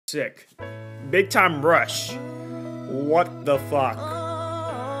Sick. Big time rush. What the fuck?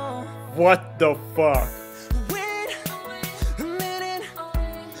 What the fuck? Wait a minute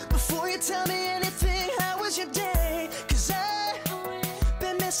before you tell me anything. How was your day? 'Cause I've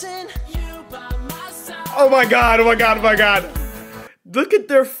been missing you by my side. Oh my god, oh my god, oh my god. Look at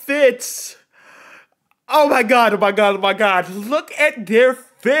their fits. Oh my god, oh my god, oh my god. Look at their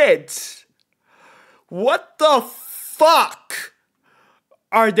fits. What the fuck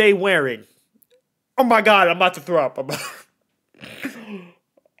are they wearing? Oh my god, I'm about to throw up.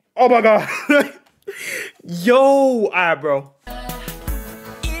 Oh my god. Yo, alright, bro.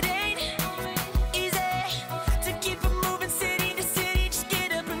 It ain't easy to keep it moving city to city. Just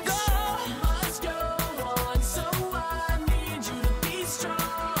get up and go. Must go on, so I need you to be strong.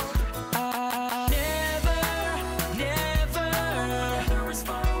 Never as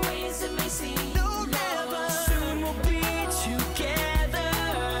far away as it may seem. No, never. Soon we'll be together.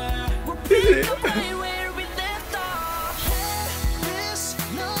 We'll pick up right where we left off. Paris,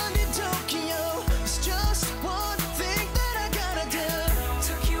 London, Tokyo. It's just one thing that I gotta do.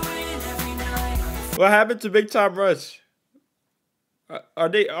 Took you in every night. What happened to Big Time Rush? Are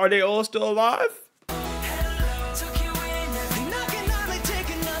they all still alive? Took you in every night. I can hardly take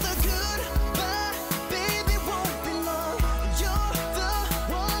another goodbye. Baby, won't be long. You're the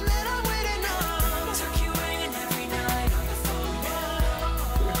one that I'm waiting on. Took you in every night on the phone.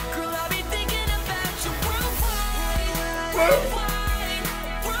 Girl, I'll be thinking about you worldwide. Worldwide.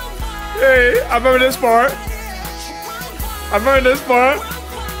 Hey, I remember this part. I remember this part.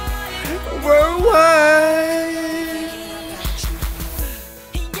 Worldwide.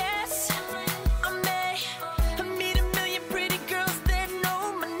 Yes, I meet a million pretty girls that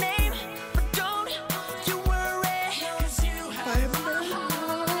know my name, but don't you worry, 'cause you have my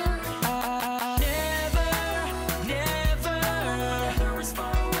heart. Never as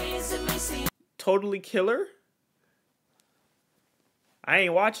far away as it may seem. Totally Killer? I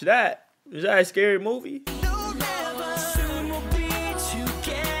ain't watched that. Is that a scary movie? No, never. Soon we'll be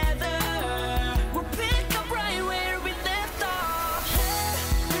together. We'll pick up right where we left off.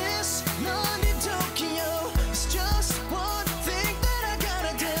 Paris, London, Tokyo. It's just one thing that I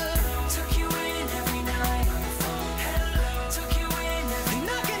gotta do. Took you in every night on the phone. Took you in every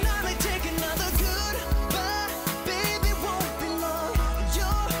night. I can hardly take another goodbye. Baby, won't be long.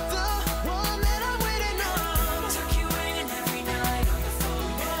 You're the one that I'm waiting on. Took you in every night on the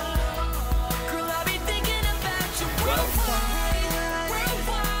phone. Girl, I'll be thinking about you worldwide.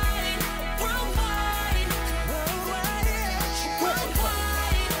 Worldwide. Worldwide.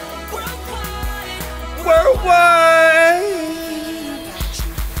 Worldwide. Worldwide. Worldwide.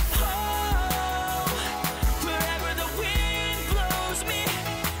 Wherever the wind blows me,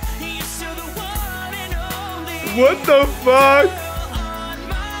 you're still the one and only. What the fuck? On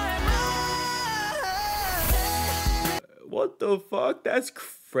my mind. What the fuck? That's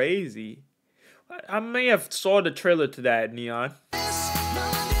crazy. I may have saw the trailer to that, Neon.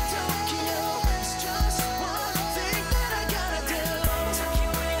 London, Tokyo. It's just one thing that I gotta do. Took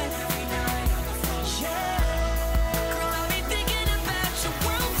you in every night on the phone. Yeah. Girl, I'll be thinking about you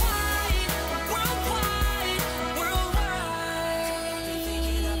worldwide. Worldwide. Worldwide.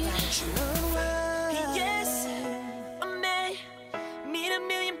 Thinking about you worldwide. Yes, I may meet a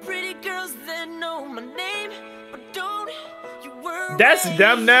million pretty girls that know my name, but don't you worry. That's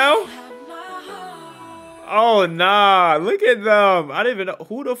them now? Oh nah, look at them. I didn't even know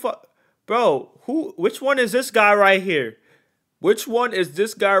who the fuck. Bro, which one is this guy right here? Which one is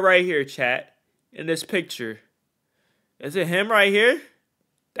this guy right here, chat? In this picture. Is it him right here?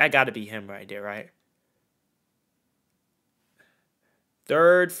 That gotta be him right there, right?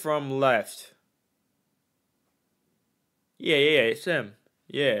 Third from left. Yeah, it's him.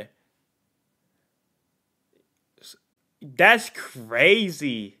 Yeah. That's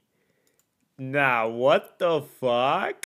crazy. Nah, what the fuck?